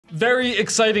Very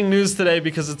exciting news today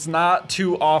because it's not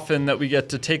too often that we get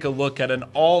to take a look at an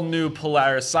all-new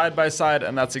Polaris side-by-side,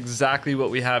 and that's exactly what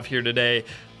we have here today.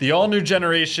 The all-new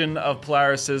generation of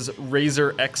Polaris's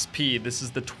RZR XP. This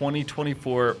is the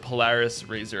 2024 Polaris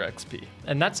RZR XP.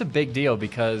 And that's a big deal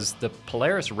because the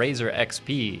Polaris RZR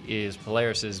XP is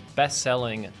Polaris's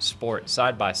best-selling sport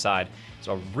side-by-side. It's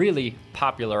a really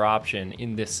popular option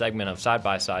in this segment of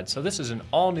side-by-side. So this is an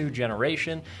all-new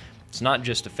generation. It's not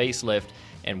just a facelift.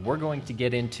 And we're going to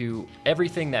get into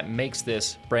everything that makes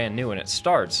this brand new, and it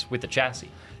starts with the chassis.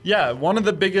 Yeah, one of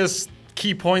the biggest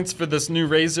key points for this new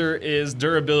RZR is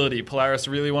durability. Polaris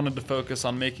really wanted to focus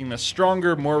on making this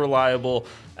stronger, more reliable,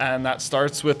 and that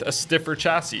starts with a stiffer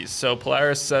chassis. So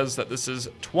Polaris says that this is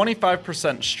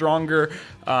 25% stronger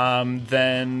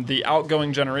than the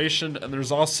outgoing generation, and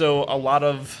there's also a lot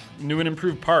of new and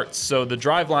improved parts. So the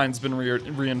driveline's been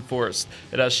reinforced.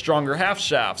 It has stronger half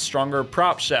shafts, stronger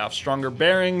prop shafts, stronger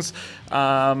bearings,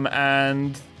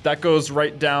 and that goes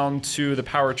right down to the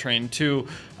powertrain too.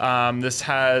 This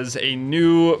has a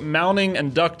new mounting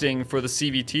and ducting for the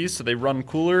CVT, so they run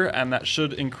cooler, and that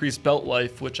should increase belt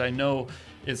life, which I know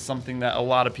is something that a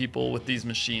lot of people with these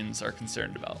machines are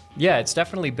concerned about. Yeah, it's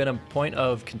definitely been a point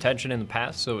of contention in the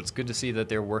past, so it's good to see that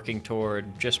they're working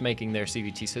toward just making their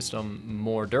CVT system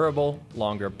more durable,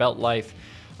 longer belt life.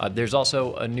 There's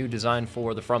also a new design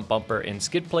for the front bumper and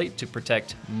skid plate to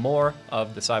protect more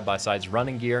of the side-by-side's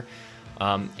running gear.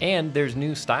 And there's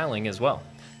new styling as well.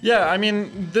 Yeah, I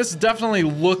mean, this definitely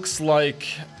looks like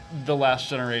the last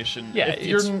generation. Yeah,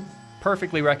 it's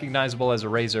perfectly recognizable as a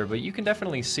RZR, but you can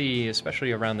definitely see,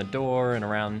 especially around the door and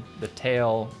around the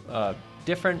tail,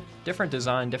 different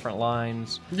design, different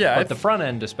lines. Yeah, but the front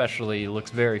end especially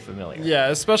looks very familiar. Yeah,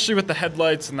 especially with the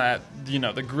headlights and that, you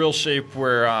know, the grille shape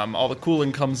where all the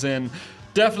cooling comes in.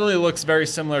 Definitely looks very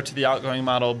similar to the outgoing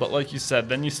model, but like you said,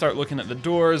 then you start looking at the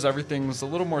doors, everything's a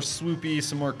little more swoopy,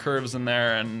 some more curves in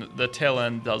there, and the tail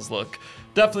end does look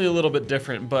definitely a little bit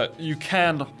different, but you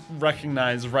can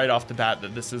recognize right off the bat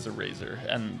that this is a RZR,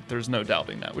 and there's no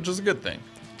doubting that, which is a good thing.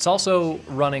 It's also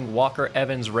running Walker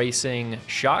Evans Racing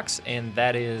shocks, and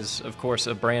that is, of course,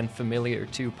 a brand familiar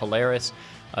to Polaris.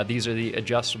 These are the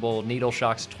adjustable needle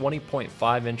shocks,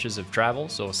 20.5 inches of travel,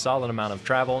 so a solid amount of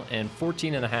travel, and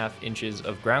 14.5 inches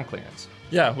of ground clearance.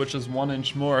 Yeah, which is 1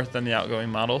 inch more than the outgoing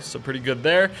model, so pretty good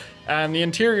there. And the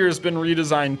interior has been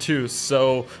redesigned too,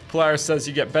 so Polaris says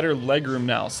you get better legroom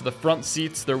now. So the front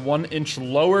seats, they're 1 inch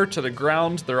lower to the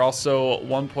ground. They're also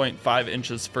 1.5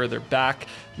 inches further back.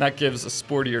 And that gives a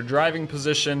sportier driving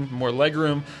position, more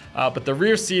legroom. But the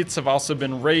rear seats have also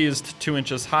been raised 2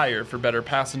 inches higher for better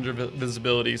passenger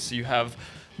visibility, so you have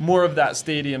more of that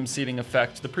stadium seating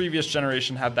effect. The previous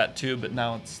generation had that too, but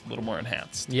now it's a little more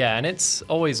enhanced. Yeah, and it's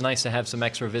always nice to have some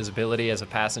extra visibility as a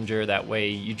passenger. That way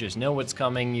you just know what's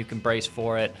coming, you can brace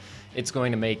for it. It's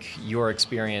going to make your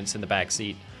experience in the back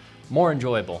seat more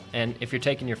enjoyable. And if you're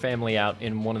taking your family out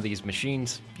in one of these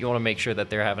machines, you want to make sure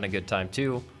that they're having a good time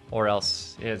too, or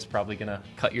else it's probably gonna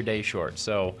cut your day short.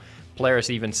 So Polaris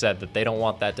even said that they don't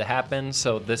want that to happen,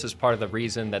 so this is part of the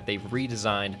reason that they've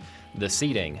redesigned the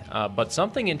seating. But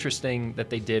something interesting that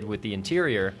they did with the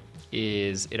interior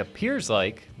is it appears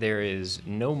like there is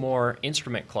no more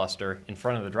instrument cluster in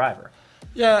front of the driver.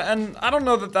 Yeah, and I don't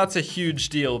know that that's a huge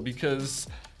deal because,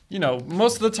 you know,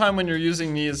 most of the time when you're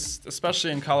using these,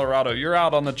 especially in Colorado, you're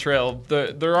out on the trail.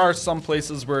 There are some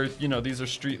places where, you know, these are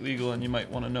street legal and you might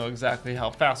want to know exactly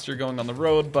how fast you're going on the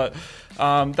road, but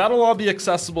that'll all be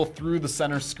accessible through the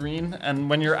center screen. And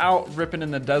when you're out ripping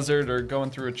in the desert or going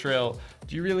through a trail,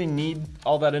 do you really need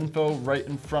all that info right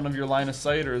in front of your line of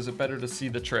sight, or is it better to see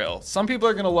the trail? Some people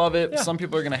are going to love it. Yeah. Some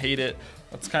people are going to hate it.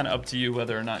 That's kind of up to you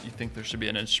whether or not you think there should be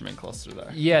an instrument cluster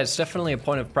there. Yeah, it's definitely a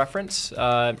point of preference.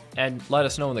 And let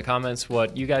us know in the comments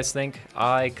what you guys think.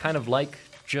 I kind of like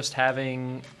just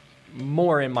having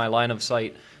more in my line of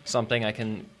sight, something I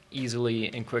can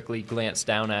easily and quickly glance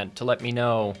down at to let me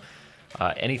know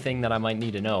anything that I might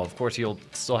need to know. Of course, you'll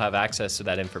still have access to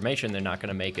that information. They're not going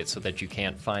to make it so that you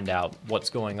can't find out what's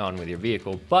going on with your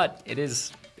vehicle, but it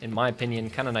is, in my opinion,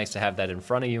 kind of nice to have that in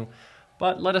front of you.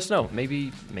 But let us know.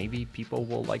 Maybe people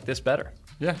will like this better.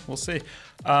 Yeah, we'll see.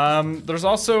 There's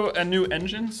also a new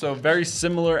engine, so very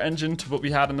similar engine to what we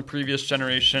had in the previous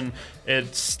generation.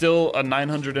 It's still a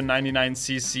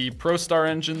 999cc ProStar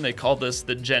engine. They call this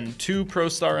the Gen 2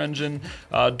 ProStar engine.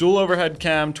 Dual overhead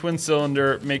cam, twin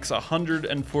cylinder, makes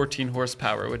 114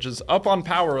 horsepower, which is up on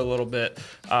power a little bit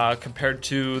compared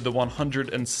to the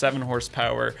 107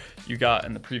 horsepower you got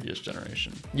in the previous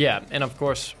generation. Yeah, and of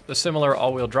course, a similar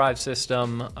all-wheel drive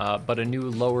system, but a new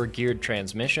lower geared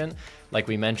transmission. Like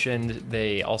we mentioned,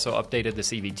 they also updated the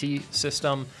CVT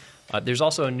system. There's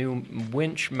also a new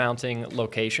winch mounting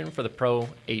location for the Pro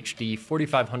HD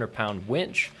 4,500 pound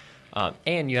winch.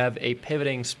 And you have a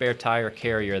pivoting spare tire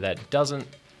carrier that doesn't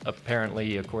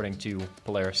apparently, according to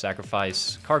Polaris,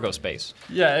 sacrifice cargo space.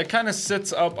 Yeah, it kind of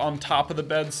sits up on top of the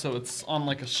bed, so it's on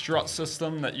like a strut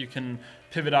system that you can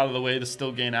pivot out of the way to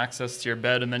still gain access to your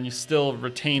bed, and then you still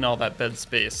retain all that bed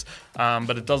space.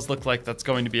 But it does look like that's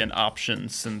going to be an option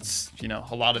since, you know,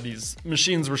 a lot of these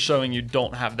machines we're showing you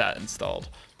don't have that installed.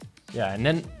 Yeah, and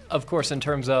then, of course, in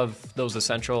terms of those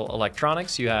essential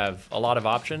electronics, you have a lot of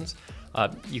options.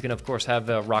 You can, of course, have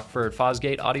the Rockford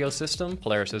Fosgate audio system.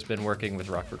 Polaris has been working with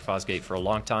Rockford Fosgate for a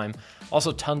long time.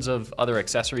 Also, tons of other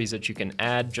accessories that you can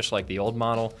add, just like the old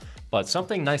model. But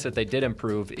something nice that they did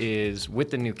improve is with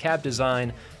the new cab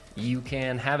design, you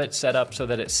can have it set up so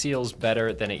that it seals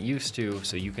better than it used to.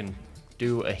 So you can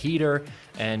do a heater,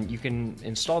 and you can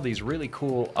install these really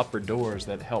cool upper doors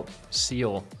that help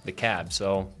seal the cab,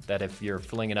 so that if you're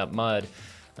filling it up mud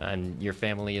and your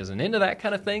family isn't into that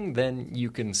kind of thing, then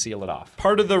you can seal it off.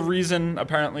 Part of the reason,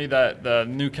 apparently, that the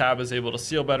new cab is able to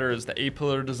seal better is the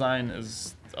A-pillar design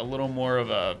is a little more of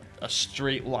a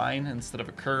straight line instead of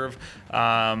a curve,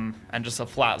 and just a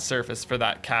flat surface for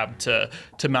that cab to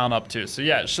mount up to. So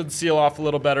yeah, it should seal off a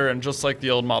little better, and just like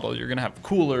the old model, you're gonna have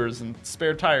coolers and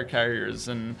spare tire carriers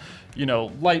and, you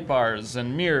know, light bars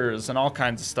and mirrors and all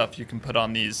kinds of stuff you can put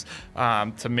on these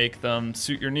to make them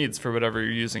suit your needs for whatever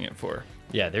you're using it for.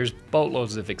 Yeah, there's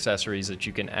boatloads of accessories that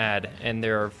you can add, and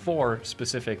there are 4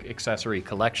 specific accessory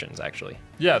collections, actually.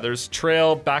 Yeah, there's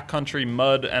trail, backcountry,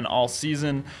 mud, and all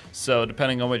season. So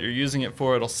depending on what you're using it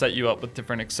for, it'll set you up with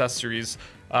different accessories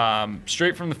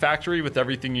straight from the factory with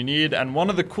everything you need. And one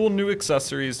of the cool new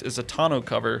accessories is a tonneau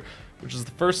cover, which is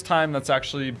the first time that's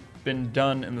actually been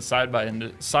done in the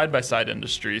side-by-side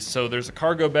industry. So there's a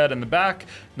cargo bed in the back.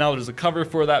 Now there's a cover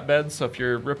for that bed. So if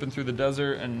you're ripping through the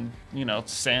desert and, you know,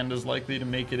 sand is likely to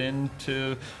make it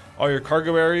into all your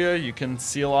cargo area, you can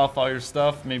seal off all your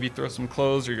stuff, maybe throw some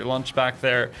clothes or your lunch back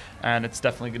there, and it's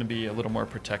definitely going to be a little more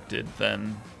protected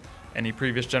than any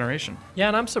previous generation. Yeah,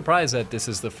 and I'm surprised that this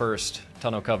is the first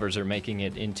tonneau covers are making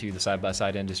it into the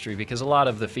side-by-side industry, because a lot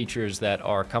of the features that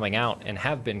are coming out and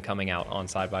have been coming out on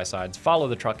side-by-sides follow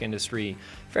the truck industry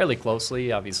fairly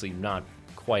closely, obviously not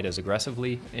quite as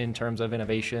aggressively in terms of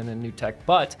innovation and new tech,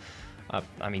 but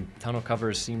I mean, tonneau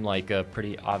covers seem like a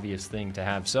pretty obvious thing to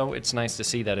have, so it's nice to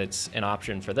see that it's an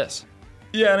option for this.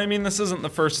 Yeah, and I mean, this isn't the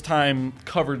first time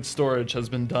covered storage has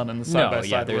been done in the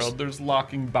side-by-side world. There's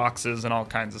locking boxes and all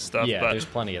kinds of stuff. Yeah, but there's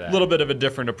plenty of that. A little bit of a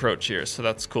different approach here, so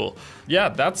that's cool. Yeah,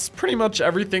 that's pretty much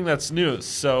everything that's new.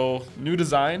 So new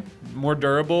design, more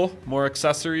durable, more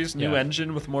accessories, new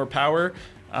engine with more power.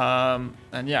 And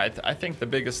yeah, I think the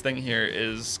biggest thing here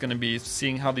is going to be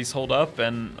seeing how these hold up,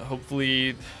 and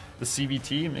hopefully the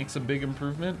CVT makes a big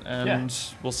improvement, and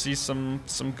we'll see some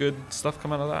good stuff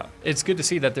come out of that. It's good to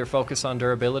see that they're focused on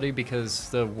durability, because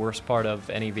the worst part of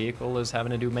any vehicle is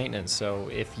having to do maintenance. So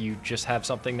if you just have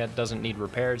something that doesn't need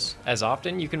repairs as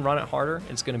often, you can run it harder.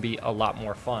 It's going to be a lot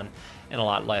more fun and a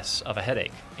lot less of a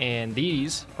headache. And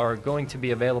these are going to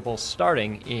be available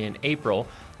starting in April.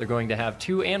 They're going to have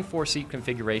 2 and 4 seat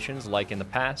configurations like in the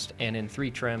past, and in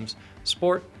 3 trims: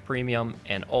 Sport, Premium,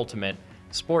 and Ultimate.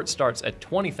 Sport starts at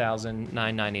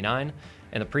 $20,999,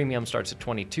 and the Premium starts at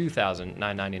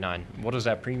 $22,999. What does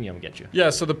that Premium get you? Yeah,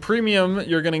 so the Premium,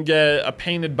 you're going to get a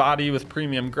painted body with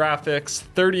premium graphics,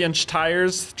 30-inch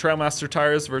tires, Trailmaster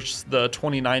tires, versus the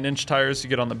 29-inch tires you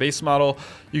get on the base model.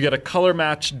 You get a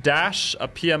color-matched dash, a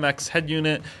PMX head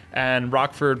unit, and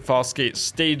Rockford Fosgate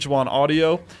Stage 1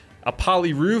 audio, a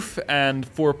poly roof, and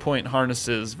 4-point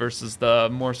harnesses versus the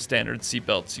more standard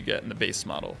seatbelts you get in the base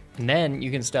model. And then you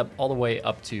can step all the way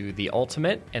up to the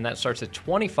Ultimate, and that starts at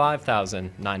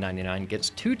 $25,999,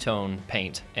 gets 2-tone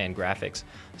paint and graphics,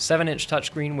 7-inch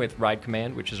touchscreen with Ride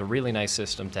Command, which is a really nice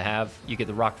system to have. You get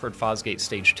the Rockford Fosgate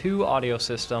Stage 2 audio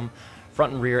system,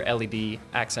 front and rear LED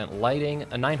accent lighting,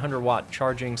 a 900-watt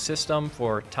charging system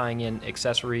for tying in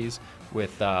accessories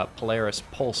with Polaris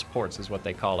Pulse ports is what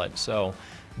they call it. So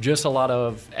just a lot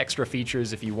of extra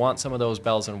features. If you want some of those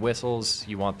bells and whistles,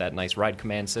 you want that nice Ride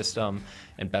Command system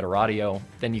and better audio,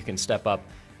 then you can step up.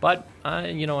 But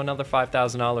you know, another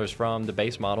 $5,000 from the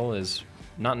base model is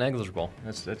not negligible.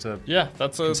 That's a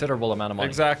considerable amount of money.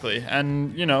 Exactly.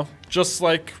 And you know, just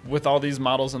like with all these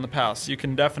models in the past, you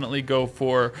can definitely go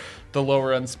for the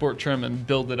lower end sport trim and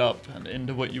build it up and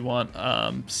into what you want.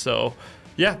 So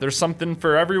yeah, there's something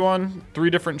for everyone. 3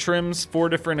 different trims, 4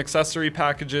 different accessory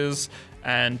packages,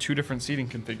 and 2 different seating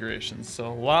configurations. So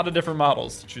a lot of different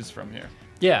models to choose from here.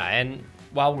 Yeah, and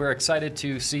while we're excited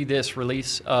to see this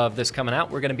release of this coming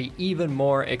out, we're going to be even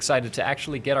more excited to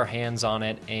actually get our hands on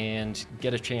it and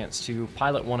get a chance to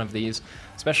pilot one of these,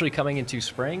 especially coming into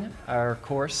spring. Our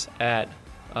course at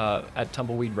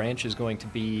Tumbleweed Ranch is going to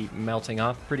be melting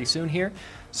off pretty soon here,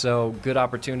 so good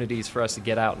opportunities for us to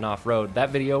get out and off-road.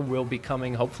 That video will be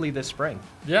coming hopefully this spring.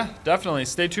 Yeah, definitely.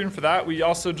 Stay tuned for that. We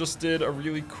also just did a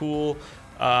really cool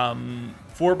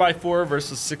 4x4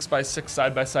 versus 6x6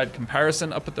 side-by-side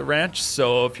comparison up at the ranch.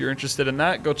 So if you're interested in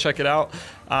that, go check it out.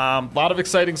 A lot of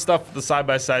exciting stuff with the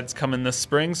side-by-sides coming this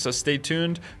spring, so stay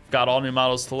tuned. We've got all new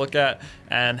models to look at,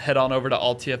 and head on over to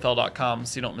alltfl.com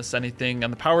so you don't miss anything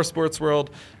in the power sports world.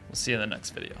 We'll see you in the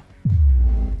next video.